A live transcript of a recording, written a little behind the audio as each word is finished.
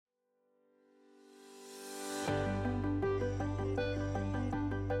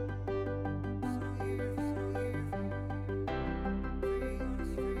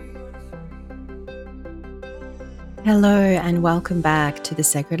Hello and welcome back to the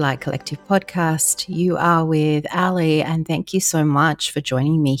Sacred Light Collective podcast. You are with Ali, and thank you so much for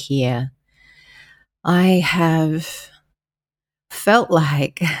joining me here. I have felt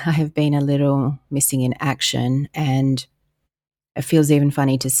like I have been a little missing in action, and it feels even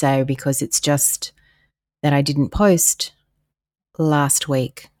funny to say because it's just that I didn't post last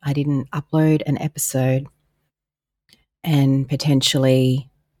week. I didn't upload an episode, and potentially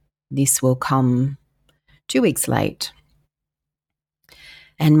this will come 2 weeks late.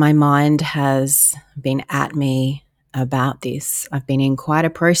 And my mind has been at me about this. I've been in quite a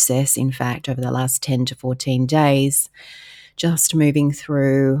process, in fact, over the last 10 to 14 days, just moving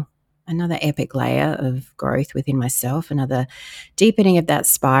through another epic layer of growth within myself, another deepening of that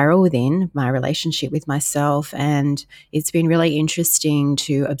spiral within my relationship with myself. And it's been really interesting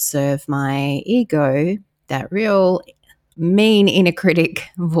to observe my ego, that real mean inner critic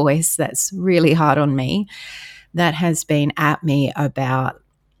voice that's really hard on me, that has been at me about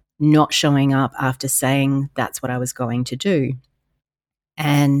not showing up after saying that's what I was going to do,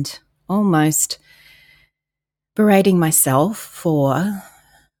 and almost berating myself for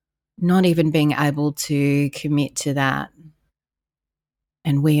not even being able to commit to that.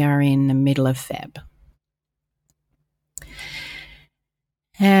 And we are in the middle of Feb.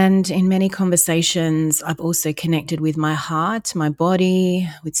 And in many conversations, I've also connected with my heart, my body,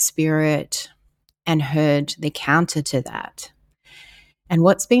 with spirit, and heard the counter to that. And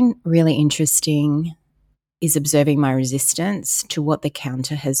what's been really interesting is observing my resistance to what the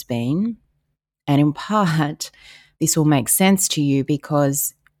counter has been. And in part, this will make sense to you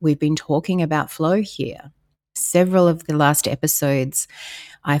because we've been talking about flow here. Several of the last episodes,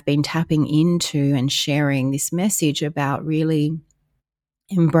 I've been tapping into and sharing this message about really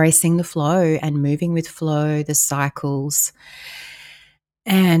embracing the flow and moving with flow, the cycles.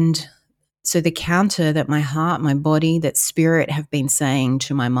 And so the counter that my heart, my body, that spirit have been saying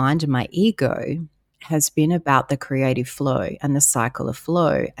to my mind and my ego has been about the creative flow and the cycle of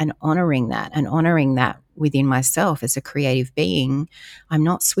flow, and honoring that within myself as a creative being. I'm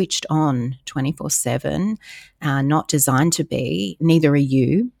not switched on 24/7, not designed to be, neither are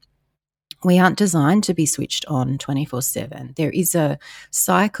you. We aren't designed to be switched on 24/7. There is a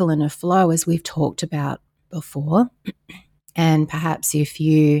cycle and a flow, as we've talked about before. And perhaps if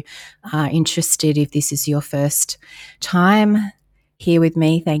you are interested, if this is your first time here with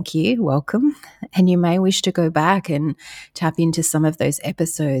me, thank you, welcome. And you may wish to go back and tap into some of those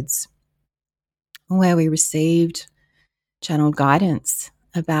episodes where we received channeled guidance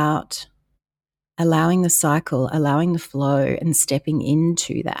about allowing the cycle, allowing the flow, and stepping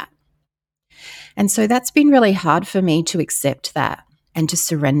into that. And so that's been really hard for me to accept that and to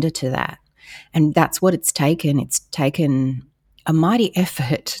surrender to that. And that's what it's taken. It's taken a mighty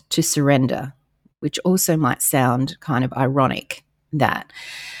effort to surrender, which also might sound kind of ironic that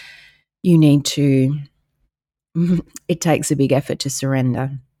you need to, it takes a big effort to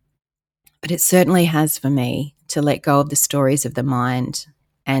surrender. But it certainly has for me to let go of the stories of the mind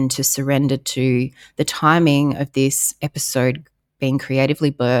and to surrender to the timing of this episode being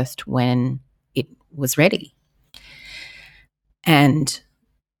creatively birthed when it was ready. And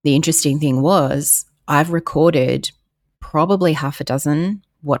the interesting thing was, I've recorded probably half a dozen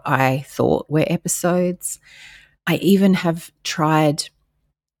what I thought were episodes. I even have tried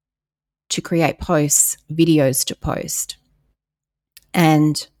to create posts, videos to post.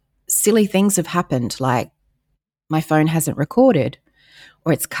 And silly things have happened, like my phone hasn't recorded,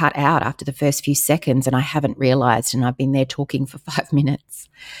 or it's cut out after the first few seconds and I haven't realized, and I've been there talking for 5 minutes.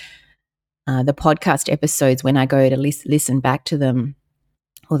 The podcast episodes, when I go to listen back to them,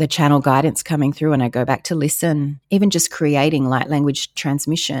 or the channel guidance coming through and I go back to listen, even just creating light language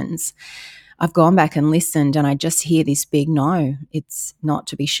transmissions, I've gone back and listened and I just hear this big no, it's not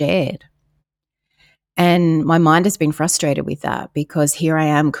to be shared. And my mind has been frustrated with that because here I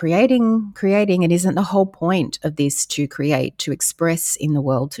am creating. It isn't the whole point of this to create, to express in the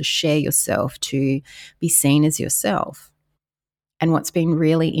world, to share yourself, to be seen as yourself. And what's been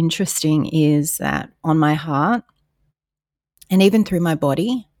really interesting is that on my heart, and even through my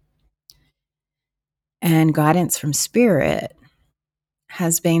body and guidance from spirit,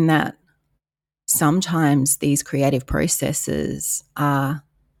 has been that sometimes these creative processes are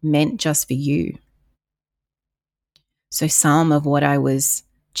meant just for you. So some of what I was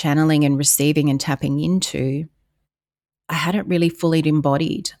channeling and receiving and tapping into, I hadn't really fully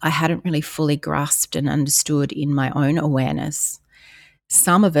embodied. I hadn't really fully grasped and understood in my own awareness.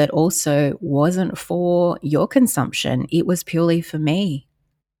 Some of it also wasn't for your consumption. It was purely for me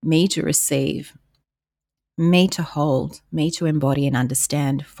to receive, me to hold, me to embody and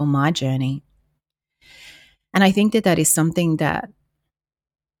understand for my journey. And I think that that is something that,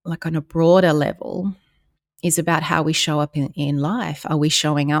 like on a broader level, is about how we show up in life. Are we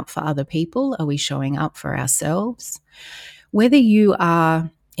showing up for other people? Are we showing up for ourselves? Whether you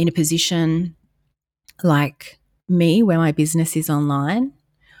are in a position like me, where my business is online,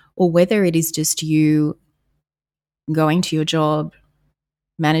 or whether it is just you going to your job,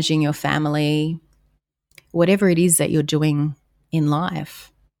 managing your family, whatever it is that you're doing in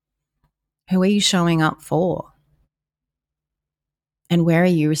life, who are you showing up for? And where are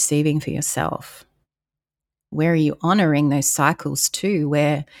you receiving for yourself? Where are you honoring those cycles too,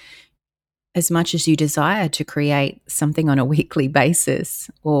 where as much as you desire to create something on a weekly basis,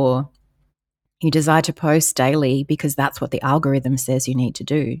 or you desire to post daily because that's what the algorithm says you need to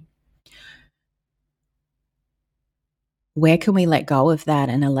do, where can we let go of that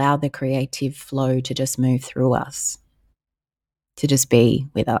and allow the creative flow to just move through us, to just be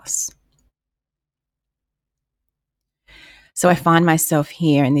with us? So I find myself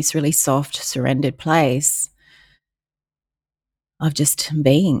here in this really soft, surrendered place of just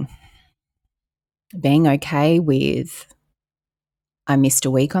being okay with, I missed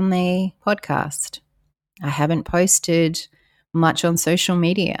a week on the podcast. I haven't posted much on social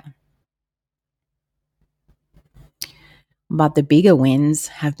media. But the bigger wins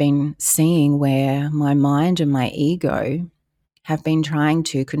have been seeing where my mind and my ego have been trying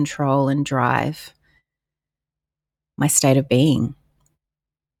to control and drive my state of being.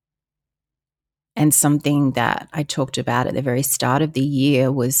 And something that I talked about at the very start of the year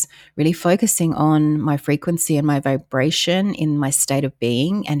was really focusing on my frequency and my vibration in my state of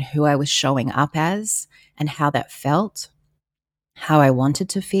being and who I was showing up as and how that felt, how I wanted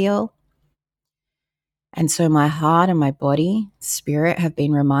to feel. And so my heart and my body, spirit have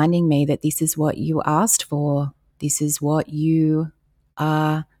been reminding me that this is what you asked for. This is what you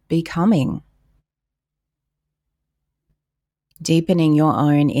are becoming. Deepening your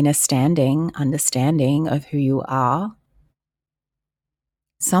own inner understanding of who you are,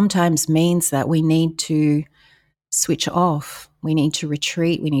 sometimes means that we need to switch off. We need to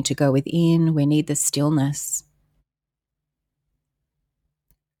retreat. We need to go within. We need the stillness.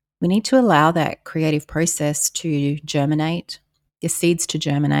 We need to allow that creative process to germinate, the seeds to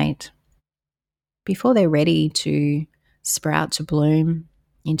germinate, before they're ready to sprout, to bloom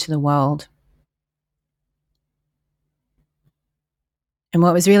into the world. And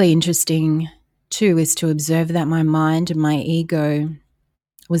what was really interesting too is to observe that my mind and my ego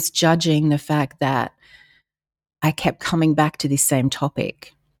was judging the fact that I kept coming back to this same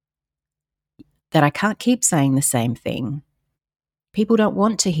topic, that I can't keep saying the same thing. People don't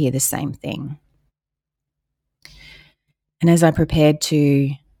want to hear the same thing. And as I prepared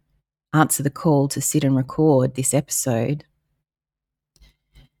to answer the call to sit and record this episode,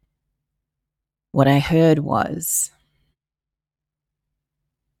 what I heard was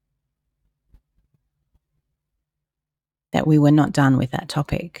that we were not done with that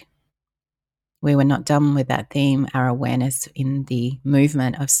topic. We were not done with that theme, our awareness in the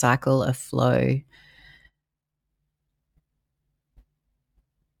movement of cycle of flow.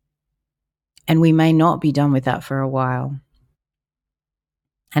 And we may not be done with that for a while.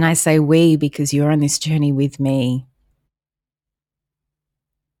 And I say we because you're on this journey with me.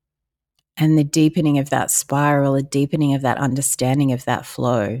 And the deepening of that spiral, the deepening of that understanding of that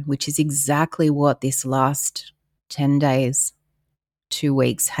flow, which is exactly what this last 10 days, 2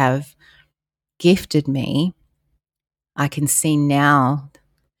 weeks have gifted me. I can see now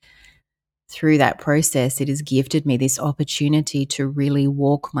through that process, it has gifted me this opportunity to really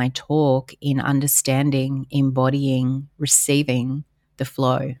walk my talk in understanding, embodying, receiving the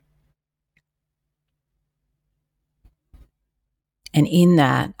flow. And in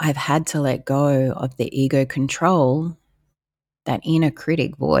that, I've had to let go of the ego control, that inner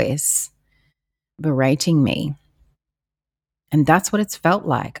critic voice berating me. And that's what it's felt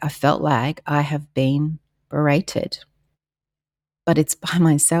like. I felt like I have been berated, but it's by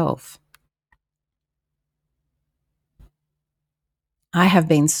myself. I have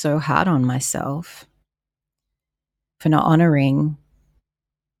been so hard on myself for not honoring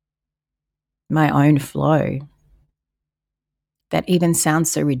my own flow. That even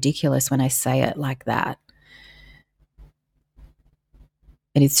sounds so ridiculous when I say it like that.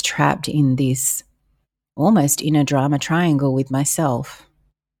 But it's trapped in this almost inner drama triangle with myself.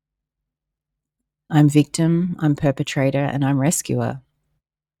 I'm victim, I'm perpetrator, and I'm rescuer.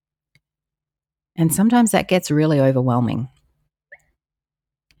 And sometimes that gets really overwhelming.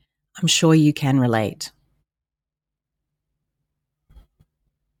 I'm sure you can relate.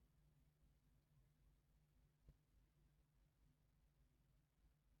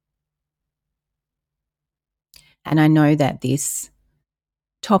 And I know that this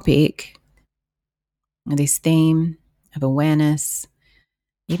topic, this theme of awareness,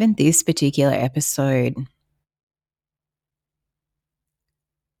 even this particular episode,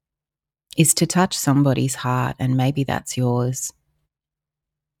 is to touch somebody's heart, and maybe that's yours.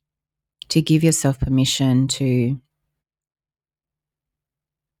 To give yourself permission to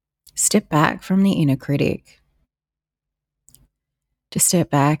step back from the inner critic, to step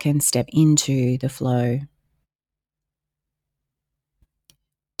back and step into the flow,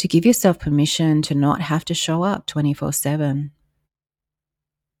 to give yourself permission to not have to show up 24/7,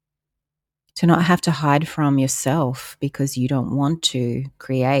 to not have to hide from yourself because you don't want to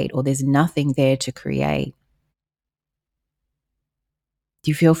create or there's nothing there to create.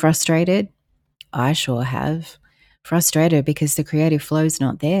 Do you feel frustrated? I sure have. Frustrated because the creative flow's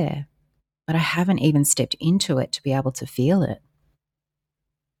not there, but I haven't even stepped into it to be able to feel it.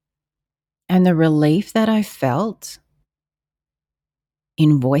 And the relief that I felt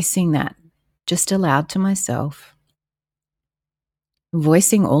in voicing that just aloud to myself,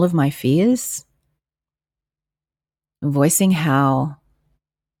 voicing all of my fears, voicing how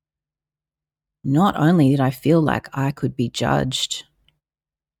not only did I feel like I could be judged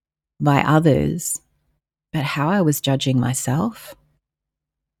by others, but how I was judging myself,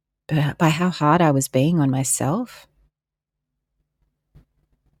 by how hard I was being on myself.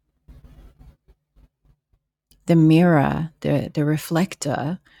 The mirror, the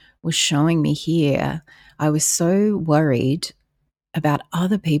reflector was showing me here. I was so worried about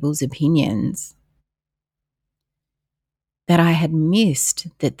other people's opinions that I had missed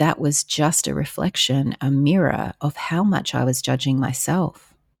that that was just a reflection, a mirror of how much I was judging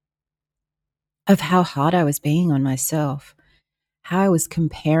myself, of how hard I was being on myself, how I was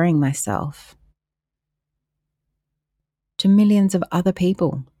comparing myself to millions of other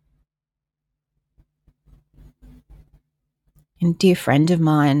people. And a dear friend of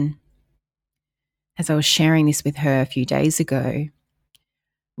mine, as I was sharing this with her a few days ago,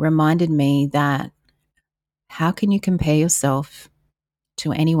 reminded me that how can you compare yourself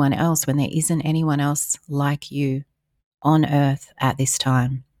to anyone else when there isn't anyone else like you on earth at this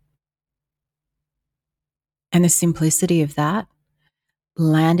time? And the simplicity of that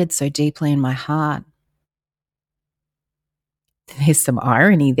landed so deeply in my heart. There's some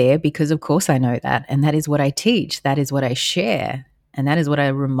irony there because, of course, I know that. And that is what I teach. That is what I share. And that is what I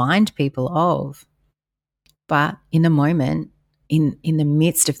remind people of. But in the moment, in the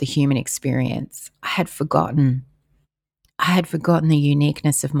midst of the human experience, I had forgotten. I had forgotten the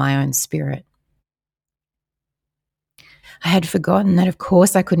uniqueness of my own spirit. I had forgotten that, of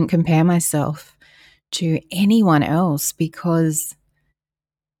course, I couldn't compare myself to anyone else because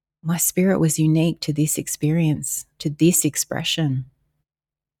my spirit was unique to this experience, to this expression.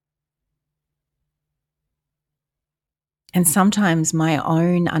 And sometimes my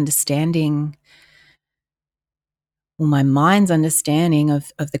own understanding, or my mind's understanding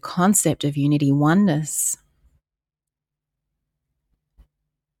of the concept of unity oneness,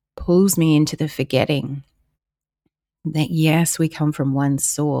 pulls me into the forgetting that yes, we come from one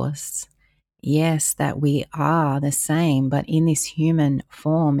source. Yes, that we are the same, but in this human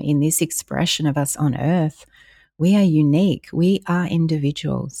form, in this expression of us on earth, we are unique. We are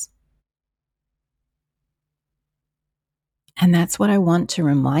individuals. And that's what I want to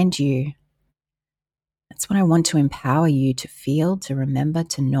remind you. That's what I want to empower you to feel, to remember,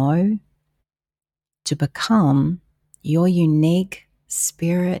 to know, to become your unique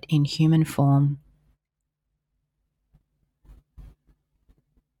spirit in human form.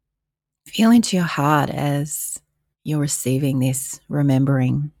 Feel into your heart as you're receiving this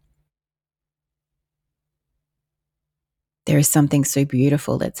remembering. There is something so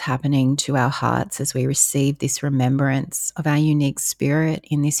beautiful that's happening to our hearts as we receive this remembrance of our unique spirit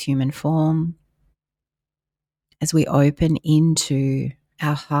in this human form, as we open into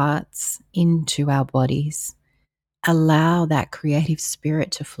our hearts, into our bodies. Allow that creative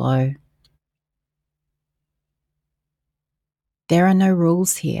spirit to flow. There are no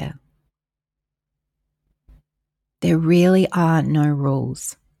rules here. There really are no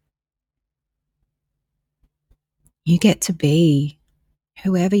rules. You get to be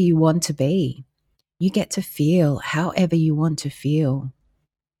whoever you want to be. You get to feel however you want to feel.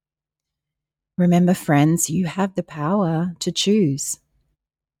 Remember, friends, you have the power to choose.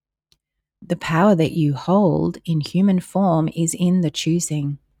 The power that you hold in human form is in the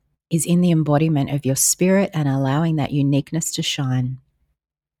choosing, is in the embodiment of your spirit and allowing that uniqueness to shine,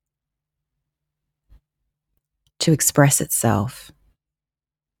 to express itself,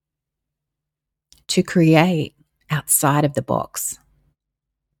 to create outside of the box.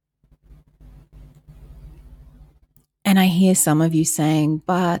 And I hear some of you saying,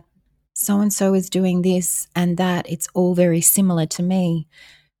 but so and so is doing this and that. It's all very similar to me.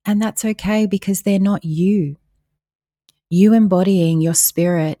 And that's okay because they're not you. You embodying your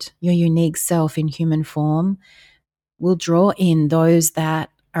spirit, your unique self in human form, will draw in those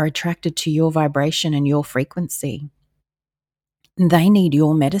that are attracted to your vibration and your frequency. They need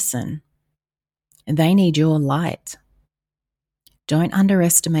your medicine. They need your light. Don't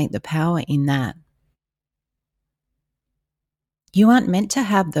underestimate the power in that. You aren't meant to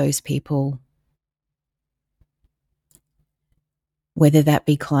have those people, whether that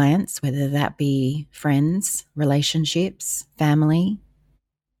be clients, whether that be friends, relationships, family,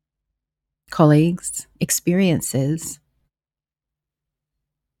 colleagues, experiences.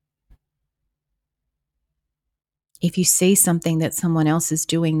 If you see something that someone else is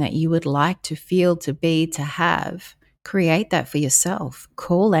doing that you would like to feel, to be, to have, create that for yourself.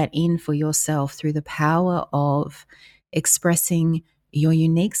 Call that in for yourself through the power of expressing your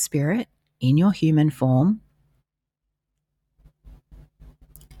unique spirit in your human form,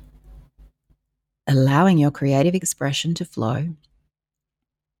 allowing your creative expression to flow.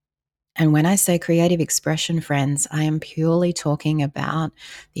 And when I say creative expression, friends, I am purely talking about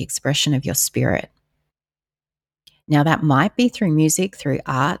the expression of your spirit. Now, that might be through music, through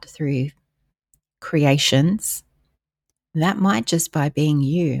art, through creations. That might just by being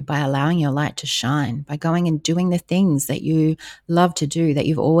you, by allowing your light to shine, by going and doing the things that you love to do, that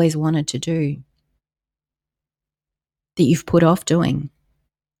you've always wanted to do, that you've put off doing.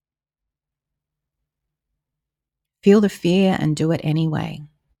 Feel the fear and do it anyway.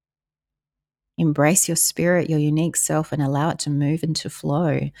 Embrace your spirit, your unique self, and allow it to move and to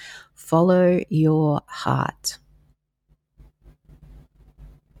flow. Follow your heart.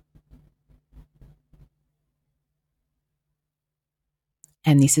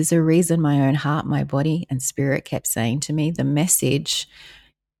 And this is a reason my own heart, my body, and spirit kept saying to me, the message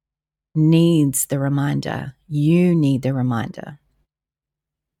needs the reminder. You need the reminder.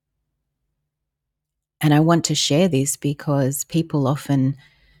 And I want to share this because people often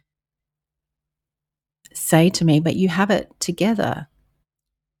say to me, but you have it together.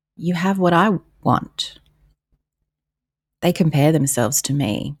 You have what I want. They compare themselves to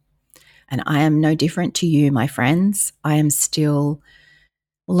me. And I am no different to you, my friends. I am still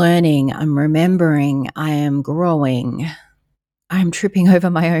learning. I'm remembering. I am growing. I'm tripping over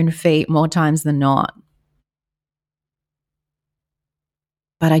my own feet more times than not.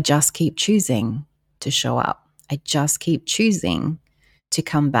 But I just keep choosing to show up. I just keep choosing to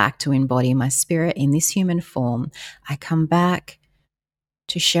come back to embody my spirit in this human form. I come back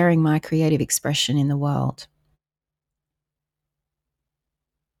to sharing my creative expression in the world.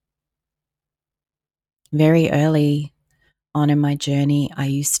 Very early on in my journey, I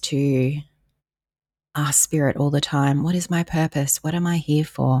used to ask spirit all the time, what is my purpose? What am I here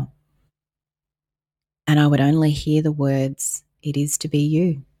for? And I would only hear the words, it is to be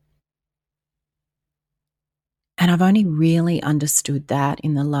you. And I've only really understood that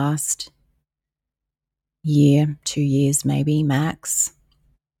in the last year, 2 years maybe, max.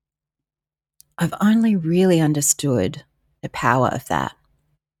 I've only really understood the power of that.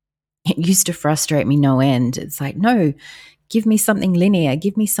 It used to frustrate me no end. It's like, no, give me something linear.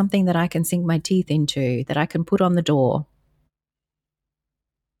 Give me something that I can sink my teeth into, that I can put on the door.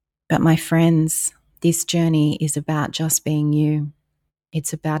 But my friends, this journey is about just being you.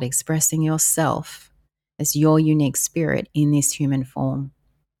 It's about expressing yourself as your unique spirit in this human form.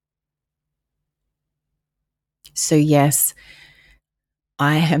 So yes,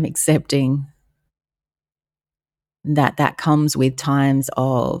 I am accepting that comes with times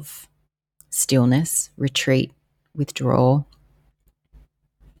of stillness, retreat, withdrawal,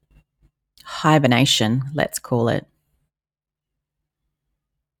 hibernation, let's call it.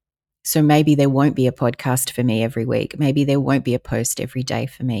 So maybe there won't be a podcast for me every week. Maybe there won't be a post every day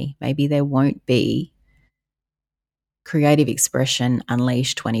for me. Maybe there won't be creative expression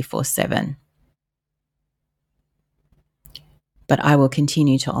unleashed 24/7. But I will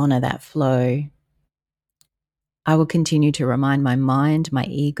continue to honor that flow. I will continue to remind my mind, my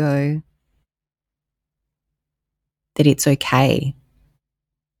ego, that it's okay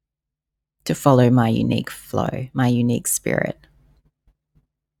to follow my unique flow, my unique spirit,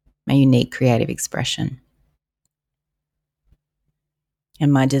 my unique creative expression.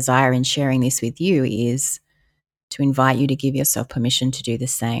 And my desire in sharing this with you is to invite you to give yourself permission to do the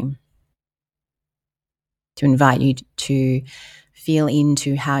same, to invite you to feel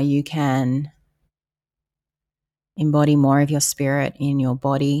into how you can embody more of your spirit in your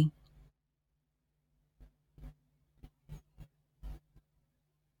body.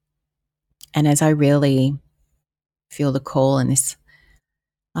 And as I really feel the call in this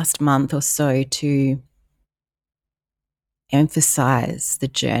last month or so to emphasize the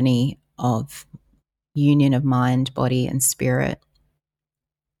journey of union of mind, body, and spirit.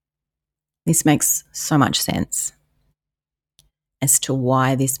 This makes so much sense as to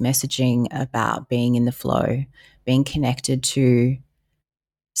why this messaging about being in the flow, being connected to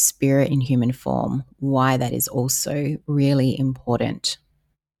spirit in human form, why that is also really important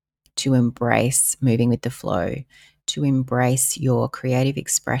to embrace moving with the flow, to embrace your creative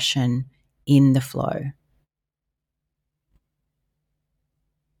expression in the flow.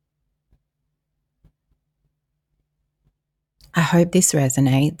 I hope this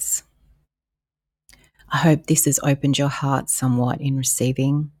resonates. I hope this has opened your heart somewhat in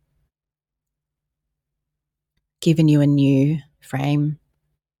receiving, given you a new frame,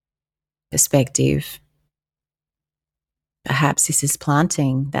 perspective. Perhaps this is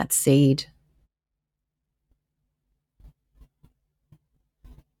planting that seed.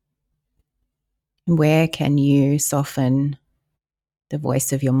 Where can you soften the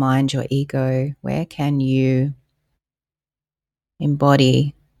voice of your mind, your ego? Where can you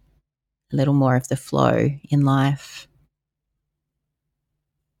embody a little more of the flow in life?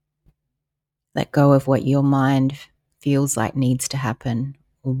 Let go of what your mind feels like needs to happen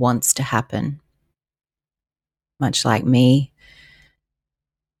or wants to happen. Much like me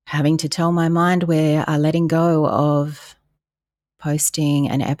having to tell my mind we're letting go of posting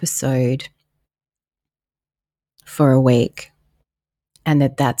an episode for a week and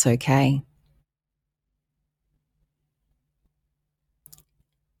that's okay.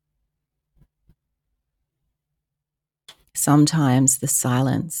 Sometimes the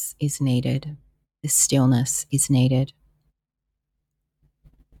silence is needed, the stillness is needed.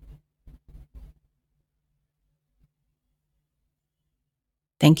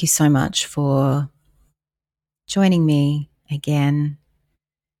 Thank you so much for joining me again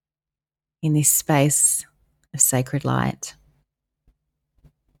in this space of sacred light.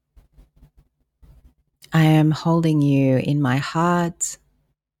 I am holding you in my heart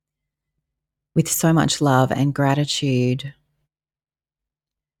with so much love and gratitude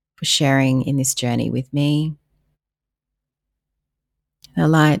for sharing in this journey with me. The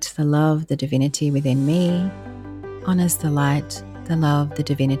light, the love, the divinity within me honors the light, the love, the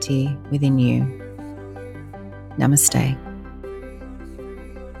divinity within you. Namaste.